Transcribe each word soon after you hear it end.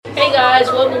guys,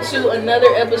 welcome to another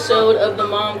episode of the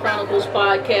Mom Chronicles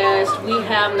podcast. We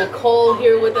have Nicole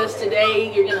here with us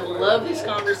today. You're going to love this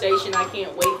conversation. I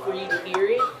can't wait for you to hear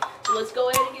it. So let's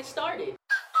go ahead and get started.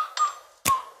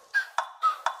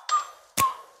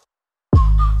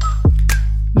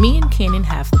 Me and Kenan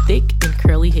have thick and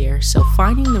curly hair, so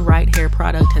finding the right hair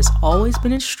product has always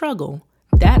been a struggle.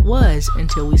 That was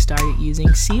until we started using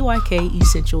CYK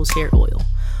Essentials hair oil.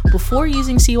 Before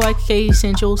using CYK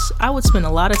Essentials, I would spend a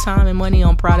lot of time and money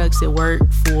on products that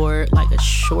worked for like a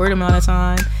short amount of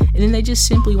time, and then they just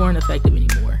simply weren't effective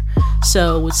anymore.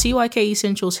 So with CYK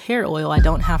Essentials hair oil, I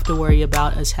don't have to worry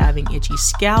about us having itchy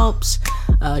scalps,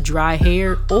 dry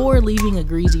hair, or leaving a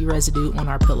greasy residue on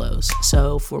our pillows.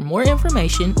 So for more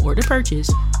information or to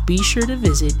purchase, be sure to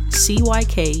visit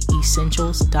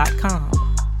cykessentials.com.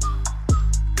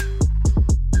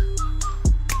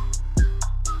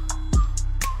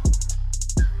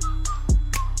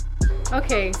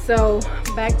 Okay, so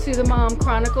back to the Mom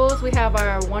Chronicles. We have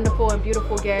our wonderful and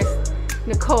beautiful guest,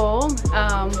 Nicole.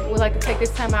 We'd like to take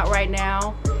this time out right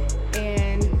now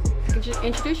and just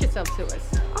introduce yourself to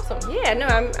us. Awesome. Yeah, no,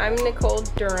 I'm Nicole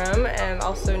Durham,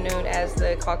 also known as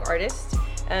the Clock Artist,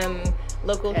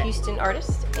 local Houston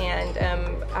artist, and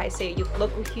I say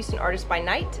local Houston artist by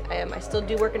night. I still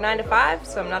do work a 9 to 5,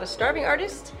 so I'm not a starving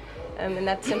artist. And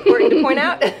that's important to point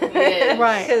out, Yeah,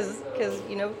 right? Because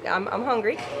you know I'm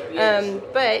hungry. Yes.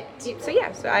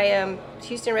 So I am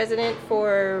Houston resident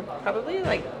for probably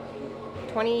like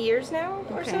 20 years now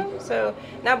or so. So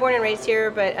not born and raised here,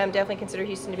 but definitely consider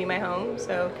Houston to be my home.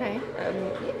 So okay, I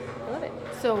love it.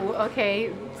 So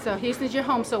Houston's your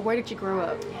home. So where did you grow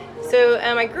up? So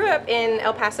I grew up in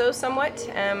El Paso somewhat.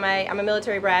 I'm a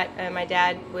military brat. My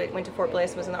dad went to Fort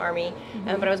Bliss, was in the Army,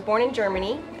 but I was born in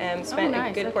Germany. Spent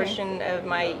a good portion of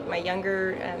my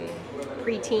younger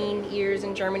preteen years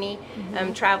in Germany,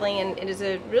 traveling, and it is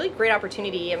a really great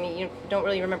opportunity. I mean, you don't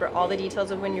really remember all the details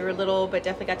of when you were little, but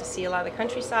definitely got to see a lot of the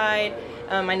countryside.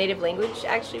 My native language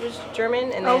actually was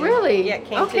German, and then, really? Yeah,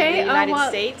 came to the United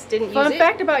States. Didn't use it. Fun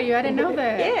fact about you, I didn't know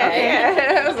that.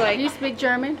 Yeah. I was like, do you speak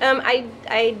German? I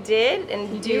did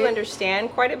and do understand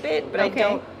quite a bit, but I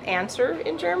don't answer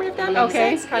in German, if that makes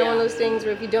sense. Kind of one of those things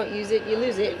where if you don't use it, you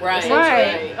lose it. Right.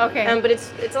 Okay. But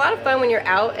it's a lot of fun when you're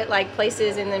out at like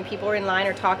places and then people are in line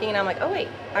or talking, and I'm like, oh wait,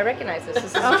 I recognize this.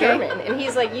 This is German. And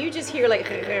he's like, you just hear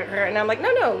like, and I'm like,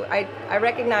 no, I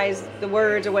recognize the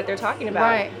words or what they're talking about.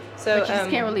 Right. So but you just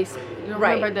can't release. You don't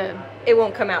remember it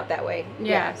won't come out that way.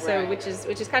 Yeah. So right. which is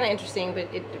kind of interesting, but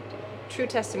true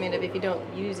testament of if you don't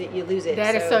use it, you lose it.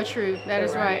 That is so true. That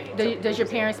is right. Does your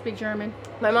parents speak German?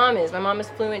 My mom is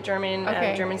fluent German,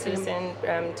 German citizen.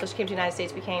 Until she came to the United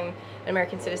States, became an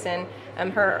American citizen.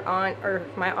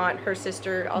 My aunt, her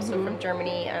sister, also from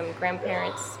Germany.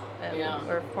 Grandparents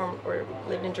or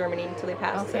lived in Germany until they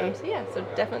passed. Okay. So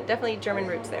definitely German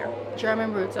roots there.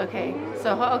 German roots. Okay.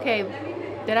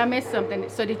 Did I miss something?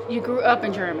 So you grew up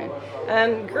in German?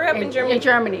 Grew up in Germany. In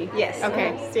Germany? Yes.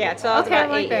 Okay. So yeah, so I was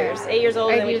about 8 years. 8 years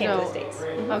old, and then we came to the States.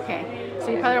 Okay. So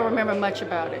you probably don't remember much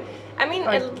about it. I mean,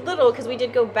 a little, because we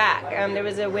did go back. There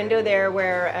was a window there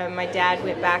where my dad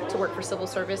went back to work for civil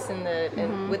service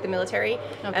with the military.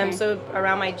 Okay. So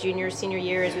around my senior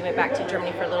years, we went back to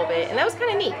Germany for a little bit, and that was kind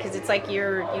of neat because it's like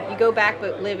you go back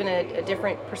but live in a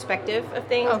different perspective of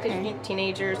things because you're a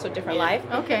teenager, so different life.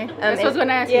 Okay. That's what I was going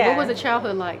to ask you. What was the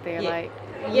childhood like there? They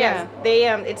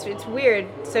it's weird.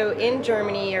 So in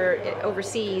Germany or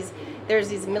overseas, there's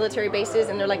these military bases,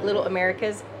 and they're like little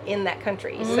Americas in that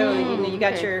country. So you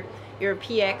got your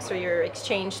PX or your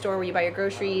exchange store where you buy your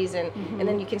groceries, and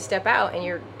then you can step out and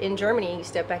you're in Germany, you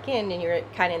step back in and you're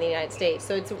kind of in the United States.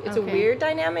 So it's a weird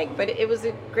dynamic, but it was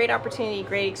a great opportunity,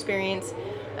 great experience.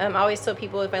 I always tell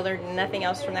people if I learned nothing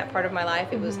else from that part of my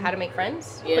life, it was how to make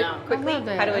friends quickly,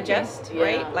 how to adjust,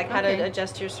 right? Like how to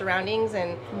adjust your surroundings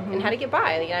and how to get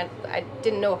by. I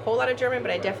didn't know a whole lot of German,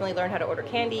 but I definitely learned how to order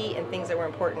candy and things that were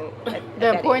important.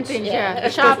 The important things,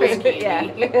 the shopping. Yeah.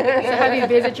 So have you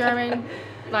visited Germany,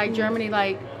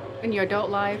 in your adult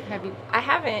life? Have you? I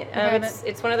haven't.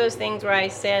 It's one of those things where I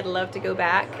say I'd love to go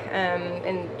back,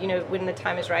 and when the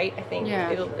time is right, I think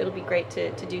it'll be great to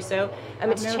do so.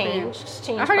 It's changed. It's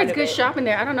changed. I heard it's good shopping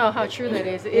there. I don't know how true that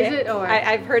is. Is it? Or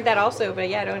I've heard that also, but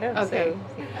I don't know. Okay.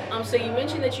 So you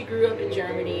mentioned that you grew up in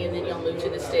Germany and then y'all moved to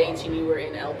the States and you were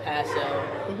in El Paso.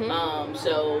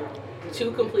 So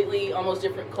two completely almost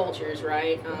different cultures,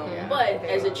 right? But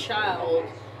as a child,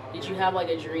 did you have like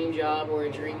a dream job or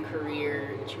a dream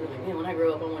career that you were like, man, when I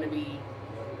grow up, I want to be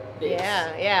this.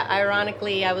 Yeah.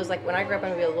 Ironically, I was like, when I grew up, I'm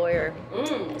going to be a lawyer.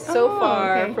 So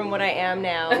far from what I am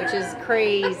now, which is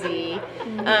crazy.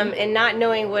 And not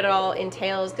knowing what it all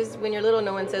entails. Because when you're little,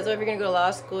 no one says, oh, if you're going to go to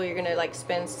law school, you're going to like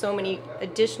spend so many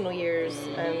additional years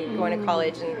going to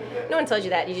college. And no one tells you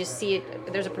that. You just see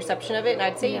it. There's a perception of it. And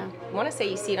I'd say, I want to say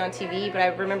you see it on TV, but I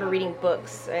remember reading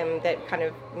books that kind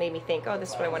of made me think, oh, this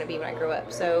is what I want to be when I grow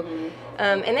up. So,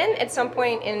 and then at some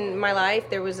point in my life,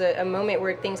 there was a moment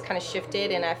where things kind of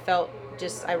shifted, and I felt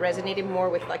I resonated more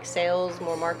with like sales,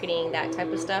 more marketing, that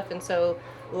type of stuff. And so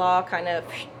law kind of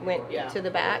went to the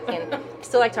back, and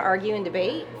still like to argue and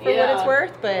debate for what it's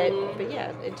worth. But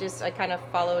yeah, I kind of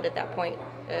followed at that point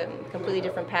a completely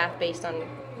different path based on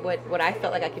what I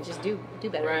felt like I could just do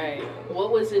better. Right.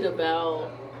 What was it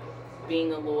about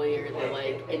being a lawyer that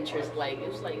like interest, like it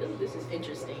was like, oh, this is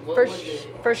interesting? What was it?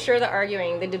 For sure, the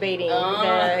arguing, the debating,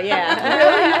 yeah,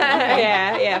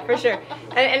 for sure.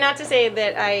 And not to say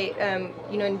that I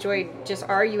enjoyed just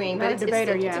arguing, but it's a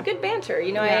good banter.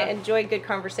 I enjoy good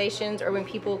conversations, or when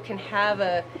people can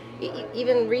have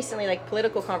even recently, like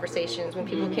political conversations, when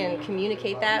people can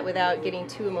communicate that without getting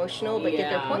too emotional, but get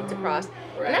their points across.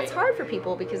 Right. And that's hard for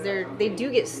people because they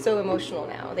do get so emotional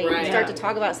now. They start to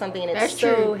talk about something and it's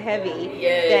so heavy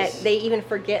that they even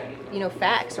forget,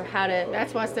 facts or how to.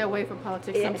 That's why I stay away from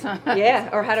politics sometimes. Yeah,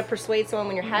 or how to persuade someone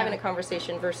when you're having a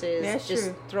conversation versus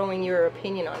just throwing your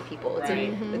opinion on people. It's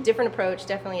a different approach,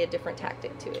 definitely a different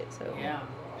tactic to it. So yeah,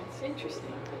 it's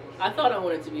interesting. I thought I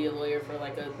wanted to be a lawyer for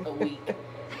like a week.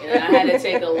 And I had to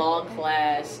take a law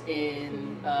class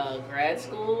in grad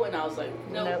school, and I was like,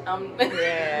 nope. I'm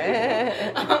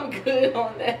good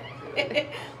on that.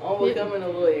 I'm becoming a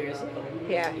lawyer. So.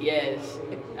 Yeah. Yes,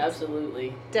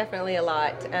 absolutely. Definitely a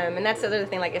lot. And that's the other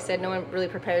thing, like I said, no one really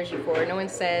prepares you for it. No one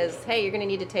says, hey, you're going to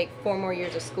need to take 4 more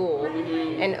years of school.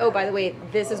 And, oh, by the way,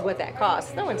 this is what that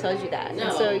costs. No one tells you that. No.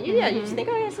 And so, you just think,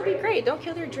 oh, yeah, this will be great. Don't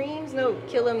kill their dreams. No,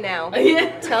 kill them now.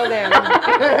 Tell them.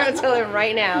 Tell them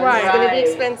right now. Right. It's going to be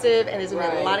expensive, and there's going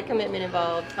to be a lot of commitment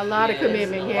involved. A lot of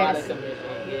commitment, A lot of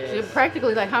commitment, yes. So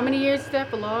practically, like, how many years, Steph,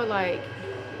 for law? Like,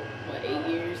 8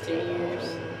 years, 10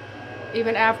 years?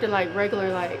 Even after like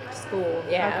regular like school.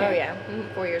 Yeah. Okay. Oh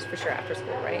yeah. 4 years for sure after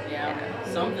school, right? Yeah.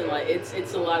 Something like it's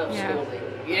a lot of schooling.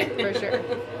 Yeah. For sure.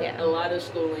 Yeah. A lot of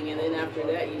schooling, and then after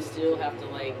that you still have to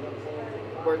like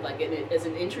work like as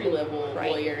an entry level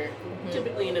lawyer,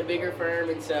 typically in a bigger firm,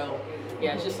 and so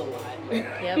it's just a lot.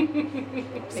 Yep.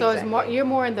 So it's more you're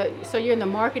in the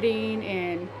marketing,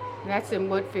 and that's in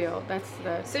what field? That's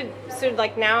the so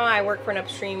like now I work for an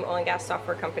upstream oil and gas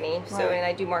software company. So and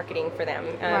I do marketing for them.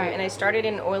 And I started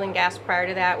in oil and gas prior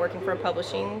to that, working for a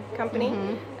publishing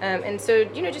company. And so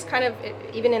just kind of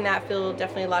even in that field,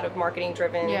 definitely a lot of marketing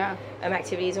driven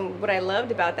activities. And what I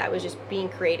loved about that was just being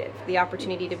creative, the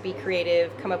opportunity to be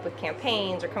creative, come up with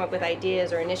campaigns or come up with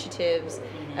ideas or initiatives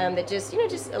that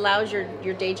just allows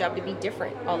your day job to be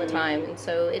different all the time. And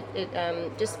so it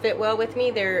just fit well with me.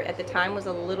 There at the time was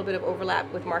a little bit of overlap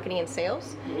with marketing and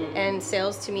sales, and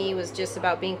sales to me was just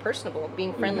about being personable,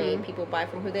 being friendly. People buy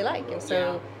from who they like, and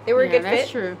so they were a good fit.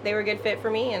 True. They were a good fit for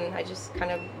me, and I just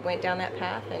kind of went down that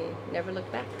path and never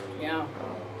looked back. Yeah.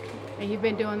 And you've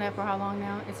been doing that for how long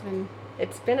now? It's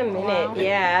been a minute.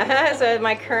 Yeah. So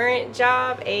my current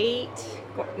job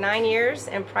 9 years,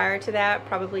 and prior to that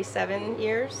probably 7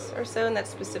 years or so, and that's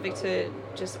specific to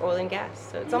just oil and gas.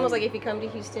 So it's almost like if you come to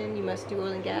Houston, you must do oil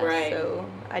and gas. Right. So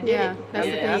I did it. That's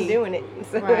the thing. I'm doing it.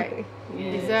 So. Right.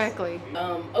 Exactly.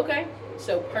 Okay.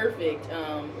 So perfect.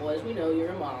 Well, as we know, you're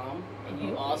a mom, and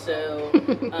you also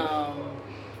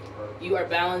you are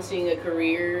balancing a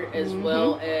career as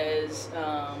well as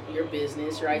your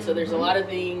business, right? So there's a lot of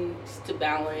things to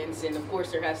balance, and of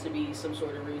course there has to be some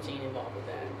sort of routine involved with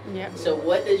that. Yeah. So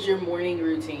what does your morning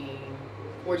routine,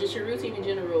 or just your routine in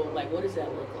general, like what does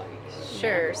that look like?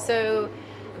 Sure. So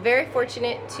very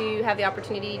fortunate to have the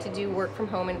opportunity to do work from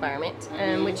home environment,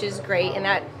 which is great. And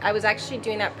that I was actually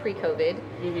doing that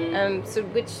pre-COVID, so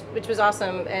which was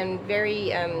awesome and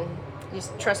very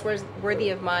just trustworthy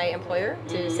of my employer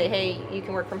to say, hey, you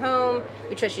can work from home.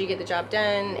 We trust you to get the job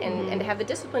done, and to have the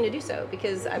discipline to do so,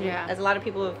 because as a lot of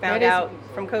people have found out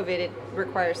from COVID, it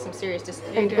requires some serious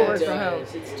discipline to work from home.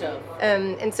 It's tough.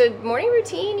 And so morning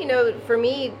routine, for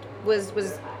me was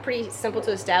pretty simple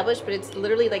to establish, but it's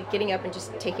literally like getting up and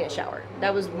just taking a shower.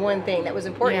 That was one thing that was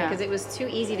important, because it was too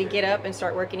easy to get up and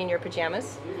start working in your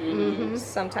pajamas.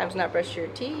 Sometimes not brush your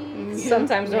teeth,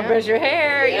 sometimes don't brush your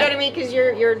hair, you know what I mean, because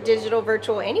you're digital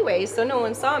virtual anyway, so no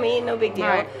one saw me, no big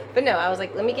deal. But no, I was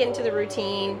like, let me get into the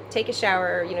routine, take a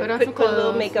shower, put a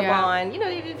little makeup on,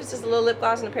 if it's just a little lip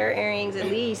gloss and a pair of earrings at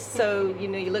least, so you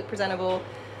look presentable.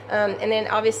 And then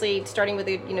obviously starting with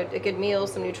a good meal,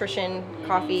 some nutrition,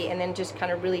 coffee, and then just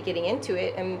kind of really getting into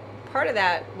it. And part of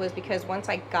that was because once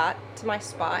I got to my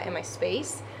spot and my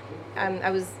space,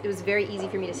 it was very easy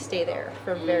for me to stay there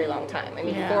for a very long time. I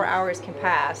mean, 4 hours can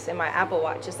pass, and my Apple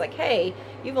Watch is like, "Hey,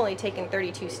 you've only taken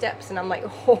 32 steps," and I'm like,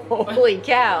 "Holy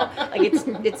cow!" Like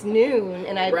it's noon,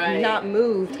 and I've not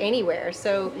moved anywhere.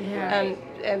 So,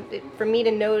 for me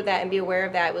to know that and be aware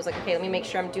of that, it was like, okay, let me make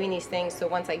sure I'm doing these things. So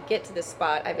once I get to this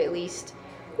spot, I've at least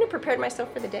prepared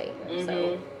myself for the day.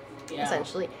 So,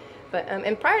 essentially. But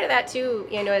and prior to that too,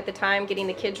 at the time getting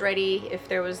the kids ready, if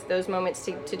there was those moments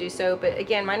to do so. But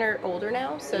again, mine are older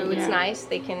now, so it's nice.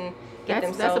 They can get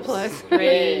themselves that's a plus.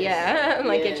 ready.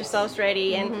 Get yourselves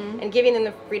ready, and giving them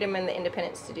the freedom and the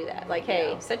independence to do that. Like,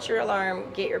 hey, set your alarm,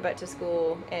 get your butt to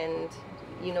school, and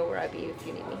you know where I'll be if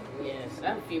you need me. Yes, I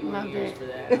have a few more years for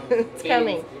that. It's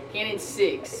coming. Cannon's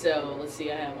 6, so let's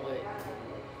see, I have what?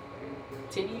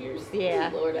 10 years? Yeah.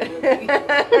 Oh, Lord, I'm But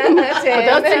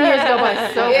those 10 years go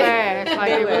by so fast. Like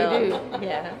they really do.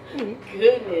 Yeah.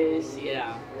 Goodness,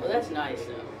 yeah. Well, that's nice,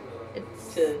 though.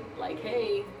 It's to, like,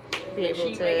 hey, be make sure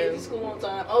able you to make it to school on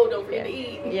time. Oh, don't forget to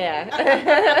eat.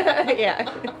 Yeah.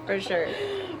 Yeah, for sure.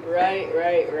 Right.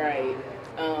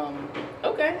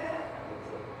 Okay.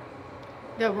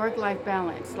 The work-life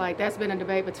balance, like that's been a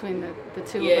debate between the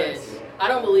two of us. I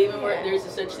don't believe in work. There's a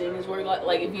such thing as work-life.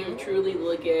 Like, if you truly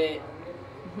look at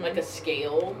like a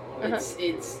scale,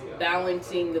 it's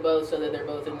balancing the both so that they're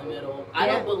both in the middle. I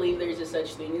don't believe there's a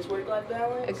such thing as work-life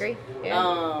balance. Agree.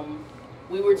 Yeah.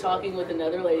 We were talking with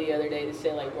another lady the other day to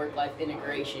say like work-life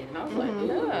integration, and I was like,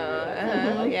 ooh,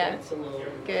 that's a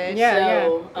little good.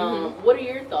 So, what are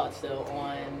your thoughts though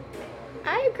on?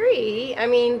 I agree. I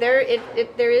mean, there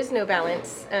is no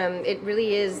balance. It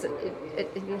really is.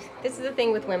 This is the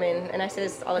thing with women, and I say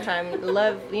this all the time.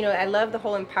 I love the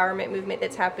whole empowerment movement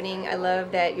that's happening. I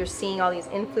love that you're seeing all these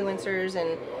influencers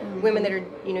and women that are,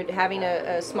 having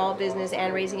a small business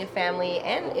and raising a family,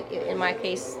 and in my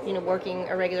case, working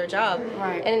a regular job.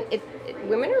 Right. And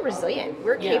women are resilient.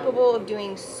 We're capable of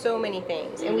doing so many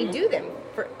things, and we do them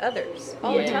for others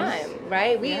all the time,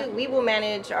 right? We will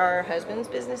manage our husbands'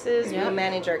 businesses. We'll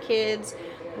manage our kids.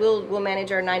 We'll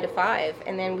manage our 9 to 5,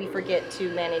 and then we forget to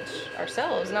manage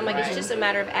ourselves. And I'm like, it's just a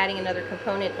matter of adding another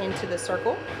component into the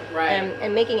circle,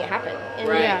 and making it happen.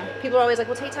 And people are always like,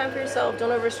 well, take time for yourself.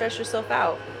 Don't overstress yourself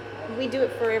out. We do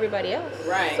it for everybody else.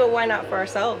 Right. So why not for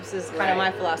ourselves is kind of my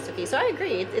philosophy. So I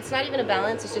agree. It's not even a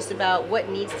balance. It's just about what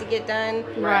needs to get done.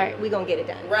 Right. We gonna get it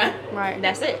done. Right.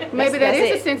 That's it. Maybe that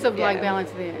is it. a sense of like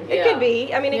balance then. It could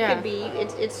be. I mean, it could be.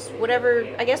 It's whatever.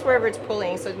 I guess wherever it's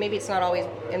pulling. So maybe it's not always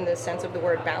in the sense of the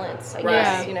word balance. I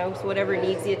guess so whatever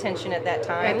needs the attention at that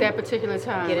time. At that particular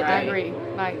time. Get it done. I agree.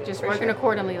 Like just working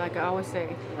accordingly, like I always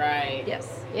say. Right.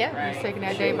 Yes. Yeah. Just taking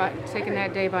that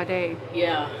day by day.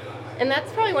 Yeah. And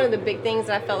that's probably one of the big things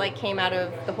that I felt like came out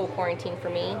of the whole quarantine for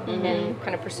me, and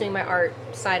kind of pursuing my art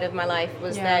side of my life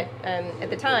was that at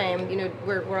the time,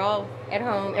 we're all at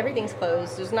home, everything's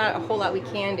closed, there's not a whole lot we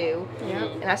can do.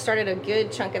 And I started a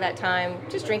good chunk of that time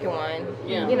just drinking wine.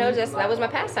 Just that was my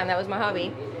pastime, that was my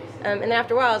hobby. And then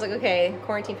after a while, I was like, okay,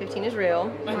 quarantine 15 is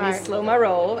real. Let me slow my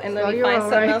roll and let me find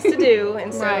something else to do.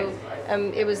 And so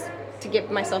it was to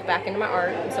get myself back into my art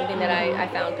and something that I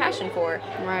found passion for.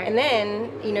 Right. And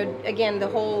then, again, the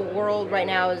whole world right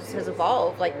now has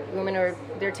evolved. Like women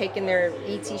they're taking their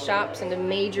Etsy shops into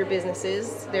major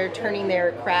businesses. They're turning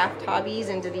their craft hobbies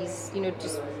into these,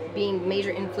 just being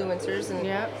major influencers.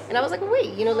 And I was like, well,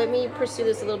 wait, let me pursue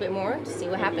this a little bit more to see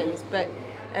what happens. But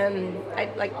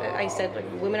I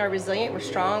said, women are resilient, we're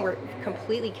strong, we're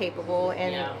completely capable,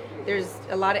 and there's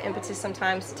a lot of impetus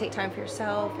sometimes to take time for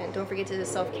yourself, and don't forget to do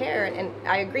self-care. And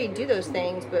I agree, do those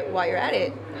things, but while you're at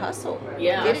it, hustle.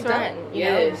 Get it done.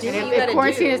 Yes. Do what you If gotta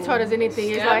quarantine do. has taught us anything,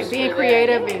 it's like being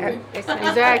creative.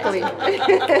 Exactly.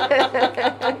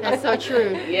 That's so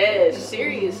true. Yes,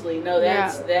 seriously. No,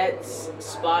 that's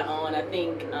spot on. I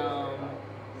think, I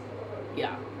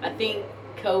think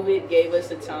COVID gave us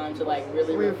the time to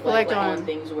really reflect on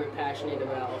things we're passionate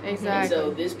about. Exactly. And so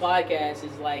this podcast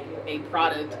is like a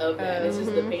product of that. This is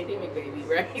the pandemic baby,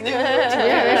 right?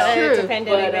 That's true. It's a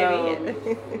pandemic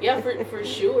baby. Yeah, for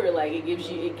sure. Like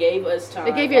it gave us time.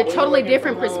 It gave you a totally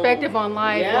different perspective on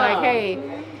life. Like,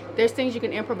 hey, there's things you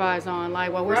can improvise on.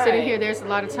 Like while we're sitting here, there's a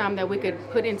lot of time that we could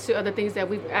put into other things that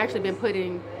we've actually been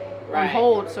putting on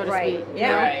hold, so to speak.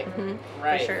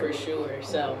 Right, for sure.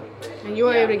 So, and you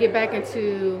were able to get back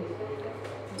into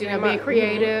being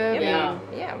creative.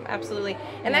 Yeah, absolutely.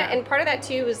 And and part of that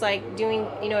too was like doing,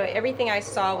 everything I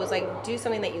saw was like, do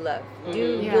something that you love.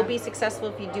 You'll be successful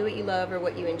if you do what you love or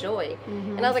what you enjoy.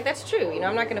 And I was like, that's true.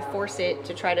 I'm not going to force it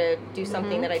to try to do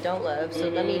something that I don't love. So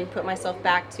let me put myself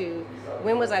back to,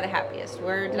 when was I the happiest?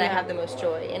 Where did I have the most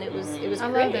joy? And it was I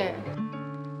creating. love that.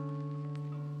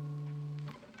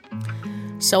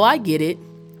 So I get it.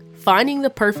 Finding the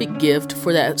perfect gift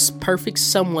for that perfect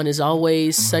someone is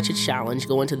always such a challenge.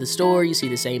 Going to the store, you see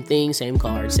the same thing, same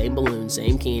cards, same balloons,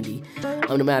 same candy,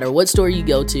 no matter what store you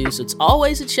go to. So it's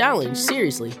always a challenge,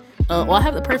 seriously. Well, I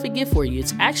have the perfect gift for you.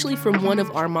 It's actually from one of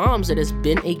our moms that has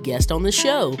been a guest on the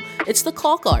show. It's the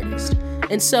Caulk Artist.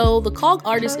 And so the Caulk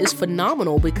Artist is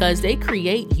phenomenal because they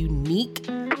create unique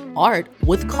art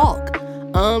with caulk.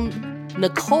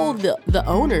 Nicole, the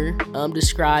owner,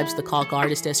 describes the Caulk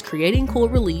Artist as creating cool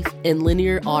relief and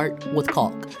linear art with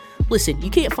caulk. Listen, you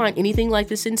can't find anything like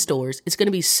this in stores. It's going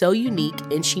to be so unique,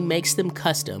 and she makes them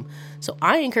custom. So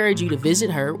I encourage you to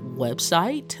visit her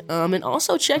website and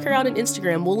also check her out on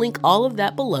Instagram. We'll link all of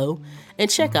that below, and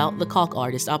check out the Caulk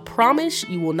Artist. I promise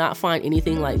you will not find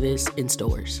anything like this in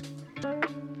stores.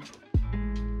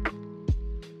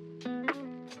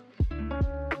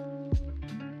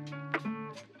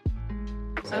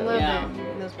 I love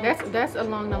that. That's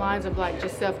along the lines of like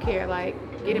just self-care, like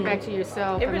getting back to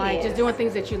yourself and like just doing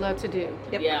things that you love to do.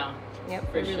 Yep. Yeah.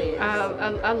 Yep. For It really sure. is.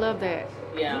 I love that.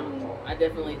 Yeah. I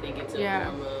definitely think it's a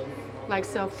form of like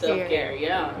self-care. self-care.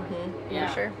 Yeah. Yeah.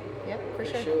 For sure. Yep. For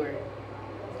sure.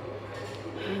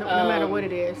 No matter what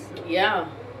it is. Yeah.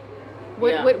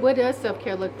 What does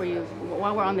self-care look for you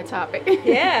while we're on the topic?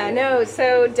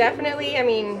 So definitely, I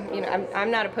mean,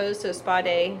 I'm not opposed to a spa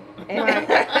day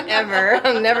ever.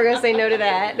 I'm never going to say no to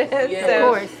that. Yeah.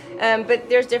 So, of course. But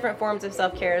there's different forms of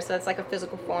self-care. So it's like a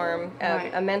physical form.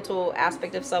 A mental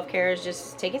aspect of self-care is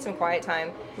just taking some quiet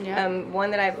time. Yeah.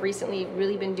 One that I've recently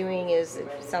really been doing is, it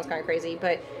sounds kind of crazy,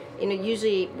 but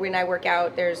usually when I work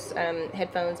out, there's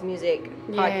headphones, music,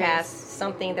 podcasts,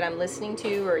 something that I'm listening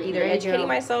to, or either educating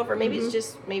myself, or maybe it's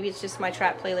just my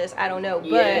trap playlist. I don't know,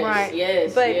 but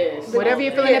yes, whatever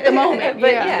you're feeling at the moment.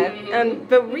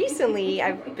 But recently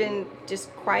I've been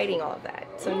just quieting all of that.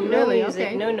 So no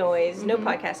music, no noise, no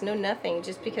podcast, no nothing.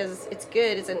 Just because it's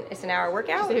good. It's an hour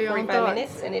workout, 45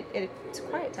 minutes, and it's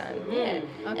quiet time.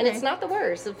 And it's not the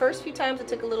worst. The first few times it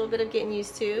took a little bit of getting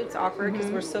used to. It's awkward because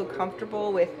we're so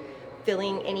comfortable with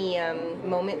filling any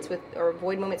moments with, or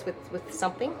void moments with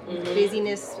something,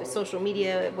 busyness, social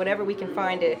media, whatever we can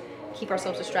find to keep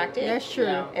ourselves distracted. That's true.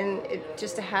 And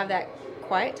just to have that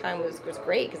quiet time was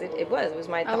great, because it was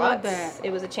my thoughts. I love that.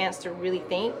 It was a chance to really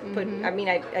think.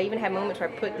 I even had moments where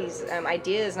I put these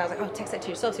ideas, and I was like, oh, text that to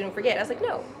yourself so you don't forget. I was like,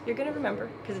 no, you're gonna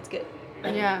remember because it's good.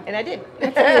 Yeah. And I did.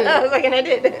 I was like, and I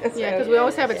did. Yeah, because we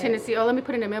always have a tendency, let me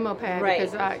put in a memo pad, Right.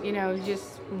 because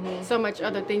just so much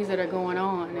other things that are going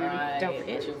on. And Don't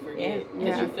forget.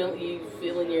 You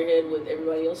feel in your head with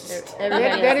everybody else's.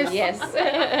 That is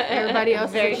everybody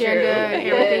else's Very agenda true. and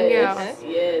everything else.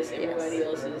 Yes, everybody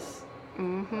else's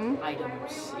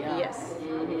items. Yeah. Yes.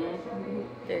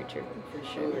 Very true. For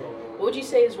sure. What would you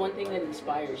say is one thing that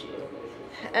inspires you?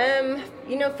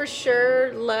 For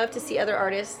sure, love to see other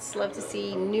artists, love to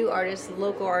see new artists,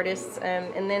 local artists,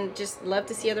 and then just love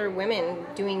to see other women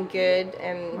doing good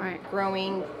and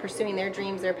growing, pursuing their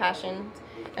dreams, their passions.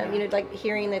 Like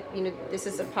hearing that, this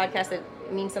is a podcast that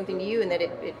means something to you, and that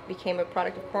it became a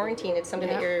product of quarantine. It's something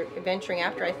that you're venturing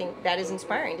after. I think that is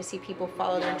inspiring to see people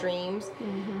follow their dreams.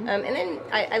 And then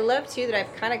I love too that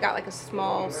I've kind of got like a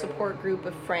small support group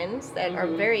of friends that are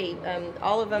very,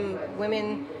 all of them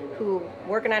women who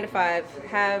work a 9-to-5,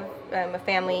 have a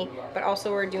family, but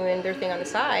also are doing their thing on the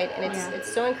side. And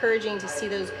it's so encouraging to see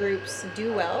those groups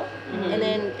do well, and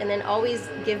then always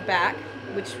give back,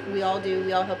 which we all do.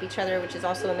 We all help each other, which is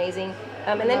also amazing.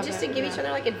 And then just to give each other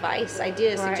like advice,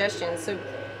 ideas, suggestions. So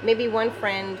maybe one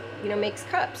friend, makes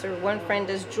cups, or one friend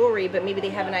does jewelry, but maybe they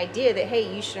have an idea that,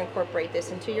 hey, you should incorporate this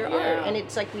into your art. And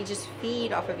it's like we just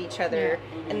feed off of each other.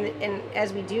 And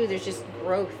as we do, there's just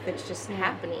growth that's just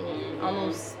happening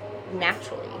almost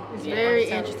naturally. It's very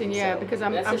interesting, because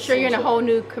I'm sure you're in a whole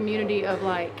new community of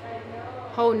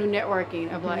whole new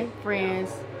networking of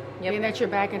friends, being that you're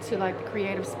back into the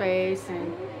creative space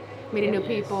and meeting new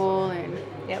people, and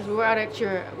we were out at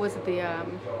your, was it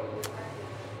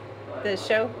the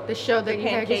show that you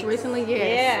had just recently?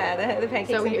 The pancakes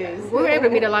so and booze. we were able to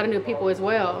meet a lot of new people as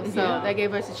well, so that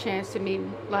gave us a chance to meet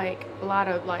a lot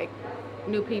of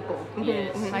new people,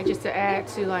 just to add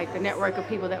to the network of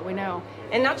people that we know,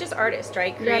 and not just artists,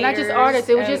 right? Creators, not just artists.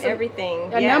 It was just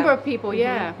everything. A number of people. We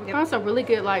found some really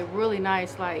good, really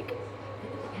nice,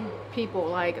 people,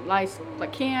 like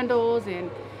candles, and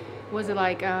was it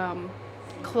like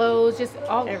clothes, just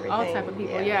all type of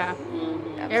people. Yes. Yeah,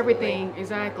 Absolutely. everything,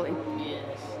 exactly. Yes.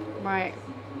 Right.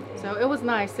 So it was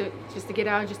nice to get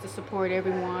out and just to support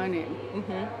everyone,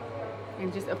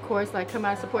 and just, of course, like come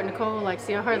out and support Nicole, like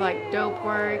see her like dope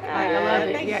work. Like I love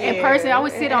it. Thank Yeah, you. in person. I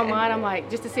always see it online. I'm like,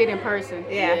 just to see it in person.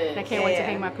 Yeah. And I can't wait to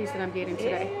hang my piece that I'm getting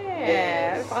today.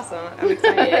 Yeah, that's awesome. I'm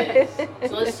excited. Yes.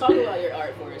 So let's talk about your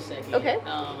art for a second. Okay.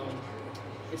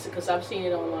 It's because I've seen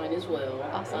it online as well.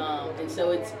 Awesome. And so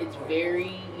it's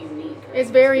very unique. Right? It's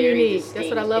very unique. distinct, That's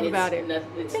what I love and about it.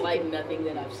 It's like nothing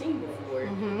that I've seen before.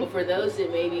 But for those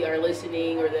that maybe are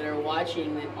listening or that are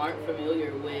watching that aren't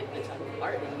familiar with the type of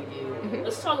art that you do,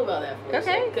 let's talk about that for a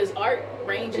second. Because art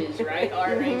ranges, right?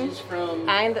 Art ranges from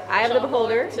I am the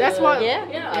beholder. That's what.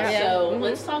 Yeah. So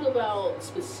let's talk about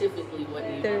specifically what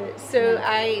you do. So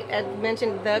I had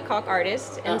mentioned the Caulk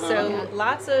Artist, and so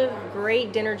lots of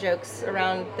great dinner jokes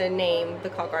around the name, the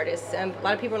Caulk Artist. A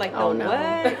lot of people are like, Oh, no.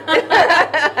 what?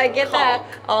 I get that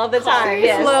all the time.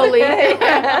 Yes. Slowly. Get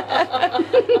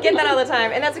that all the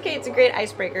time, and that's okay. It's a great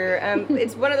icebreaker.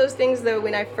 It's one of those things, though.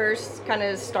 When I first kind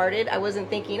of started, I wasn't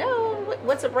thinking,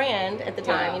 what's a brand at the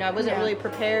time. You know, I wasn't really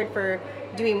prepared for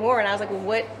doing more, and I was like, well,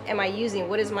 what am I using?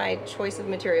 What is my choice of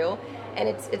material? And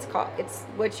it's caulk. It's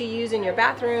what you use in your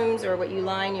bathrooms or what you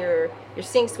line your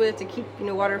sinks with to keep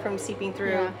water from seeping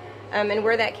through. Yeah. And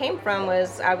where that came from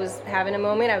was I was having a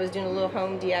moment. I was doing a little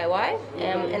home DIY,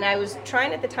 and I was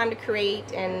trying at the time to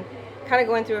create and kind of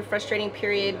going through a frustrating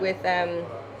period with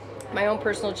my own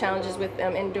personal challenges with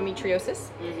endometriosis.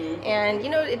 And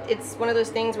it's one of those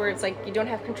things where it's like you don't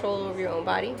have control over your own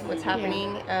body, what's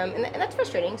happening, and that's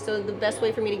frustrating. So the best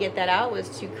way for me to get that out was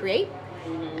to create,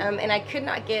 and I could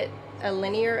not get a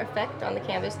linear effect on the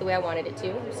canvas the way I wanted it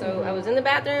to. So I was in the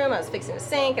bathroom, I was fixing the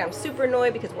sink, and I'm super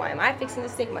annoyed because why am I fixing the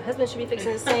sink? My husband should be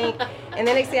fixing the sink. And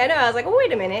the next thing I know, I was like, oh,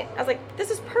 wait a minute. I was like,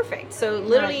 this is perfect. So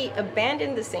literally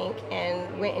abandoned the sink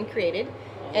and went and created.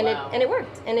 And it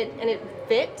worked, and it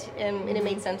fit, and it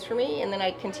made sense for me. And then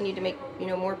I continued to make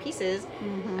more pieces.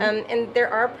 And there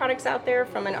are products out there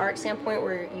from an art standpoint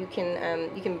where you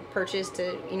can purchase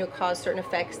to cause certain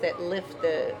effects that lift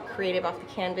the creative off the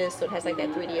canvas, so it has like that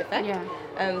 3D effect.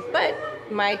 But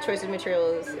my choice of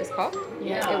material is caulk.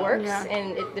 It works,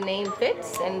 and the name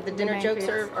fits, and the dinner jokes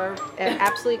are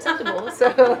absolutely acceptable.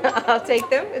 So I'll take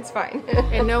them. It's fine.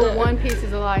 And no one piece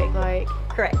is alike. Like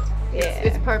correct. Yeah.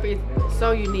 It's perfect. It's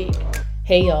so unique.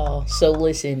 Hey y'all, so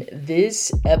listen,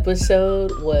 this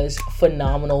episode was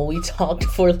phenomenal. We talked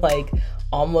for like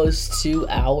almost 2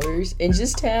 hours and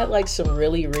just had like some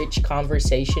really rich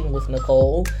conversation with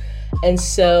Nicole. And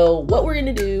so what we're going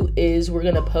to do is we're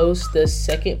going to post the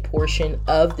second portion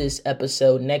of this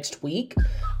episode next week.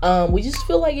 We just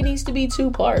feel like it needs to be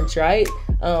 2 parts, right?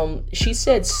 She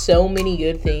said so many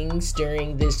good things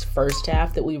during this first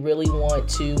half that we really want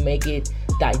to make it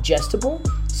digestible.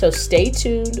 So stay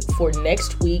tuned for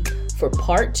next week for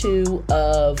part 2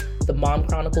 of the Mom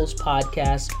Chronicles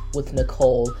podcast with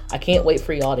Nicole. I can't wait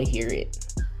for y'all to hear it.